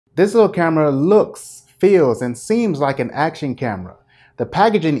This little camera looks, feels, and seems like an action camera. The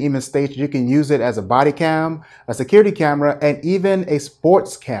packaging even states you can use it as a body cam, a security camera, and even a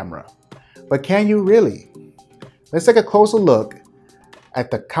sports camera. But can you really? Let's take a closer look at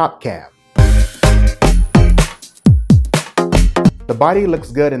the cop cam. The body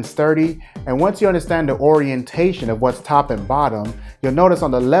looks good and sturdy, and once you understand the orientation of what's top and bottom, you'll notice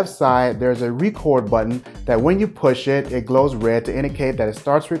on the left side there's a record button that when you push it, it glows red to indicate that it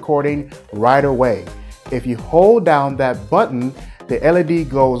starts recording right away. If you hold down that button, the LED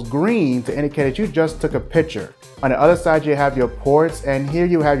glows green to indicate that you just took a picture. On the other side, you have your ports, and here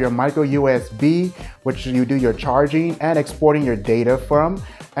you have your micro USB, which you do your charging and exporting your data from.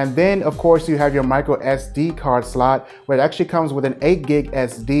 And then, of course, you have your micro SD card slot, where it actually comes with an 8 gig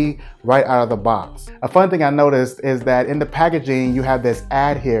SD right out of the box. A fun thing I noticed is that in the packaging, you have this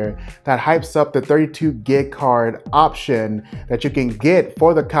ad here that hypes up the 32 gig card option that you can get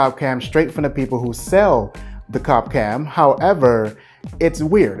for the cop cam straight from the people who sell the cop cam. However, it's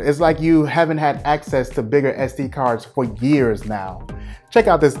weird. It's like you haven't had access to bigger SD cards for years now. Check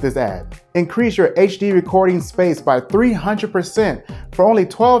out this ad. Increase your HD recording space by 300% for only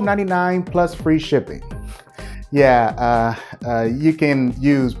 $12.99 plus free shipping. Yeah, you can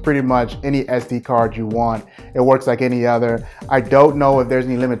use pretty much any SD card you want. It works like any other. I don't know if there's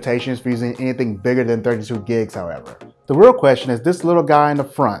any limitations for using anything bigger than 32 gigs, however. The real question is this little guy in the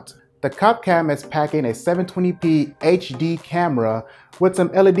front. The cop cam is packing a 720p HD camera with some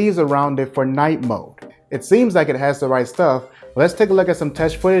LEDs around it for night mode. It seems like it has the right stuff. Let's take a look at some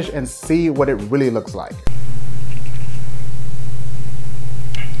test footage and see what it really looks like.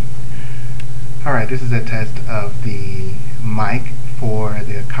 All right, this is a test of the mic for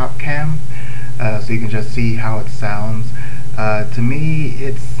the cop cam, so you can just see how it sounds. To me,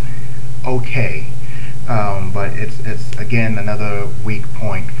 it's okay. But it's again another weak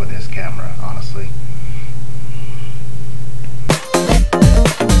point for this camera, honestly.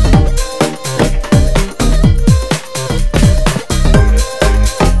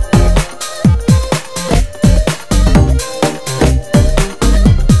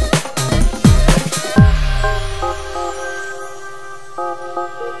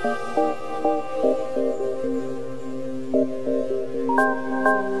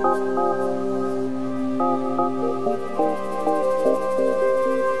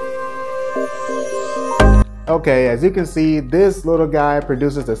 Okay, as you can see, this little guy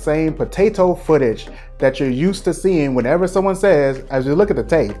produces the same potato footage that you're used to seeing whenever someone says, as you look at the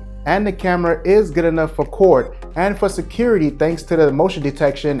tape. And the camera is good enough for court and for security thanks to the motion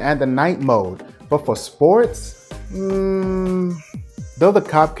detection and the night mode. But for sports, though the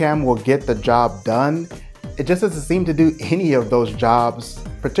cop cam will get the job done, it just doesn't seem to do any of those jobs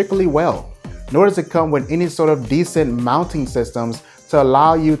particularly well. Nor does it come with any sort of decent mounting systems to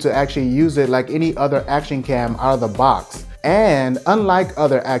allow you to actually use it like any other action cam out of the box. And unlike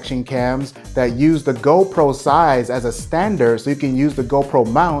other action cams that use the GoPro size as a standard so you can use the GoPro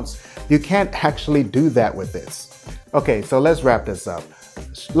mounts, you can't actually do that with this. Okay, so let's wrap this up.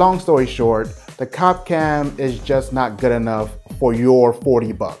 Long story short, the cop cam is just not good enough for your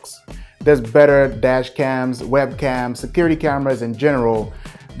 40 bucks. There's better dash cams, webcams, security cameras in general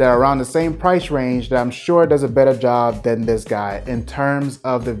that are around the same price range that I'm sure does a better job than this guy in terms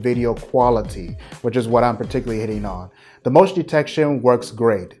of the video quality, which is what I'm particularly hitting on. The motion detection works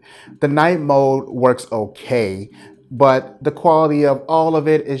great. The night mode works okay, but the quality of all of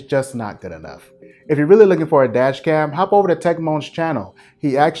it is just not good enough. If you're really looking for a dash cam, hop over to TechMoan's channel.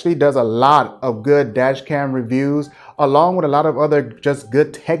 He actually does a lot of good dash cam reviews along with a lot of other just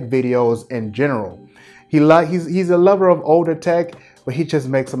good tech videos in general. He's a lover of older tech, but he just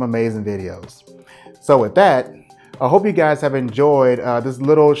makes some amazing videos. So with that, I hope you guys have enjoyed this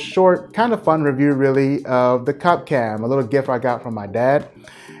little short, kind of fun review really of the cop cam, a little gift I got from my dad.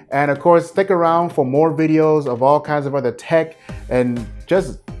 And of course, stick around for more videos of all kinds of other tech and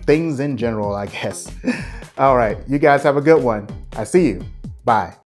just things in general, I guess. All right, you guys have a good one. I see you. Bye.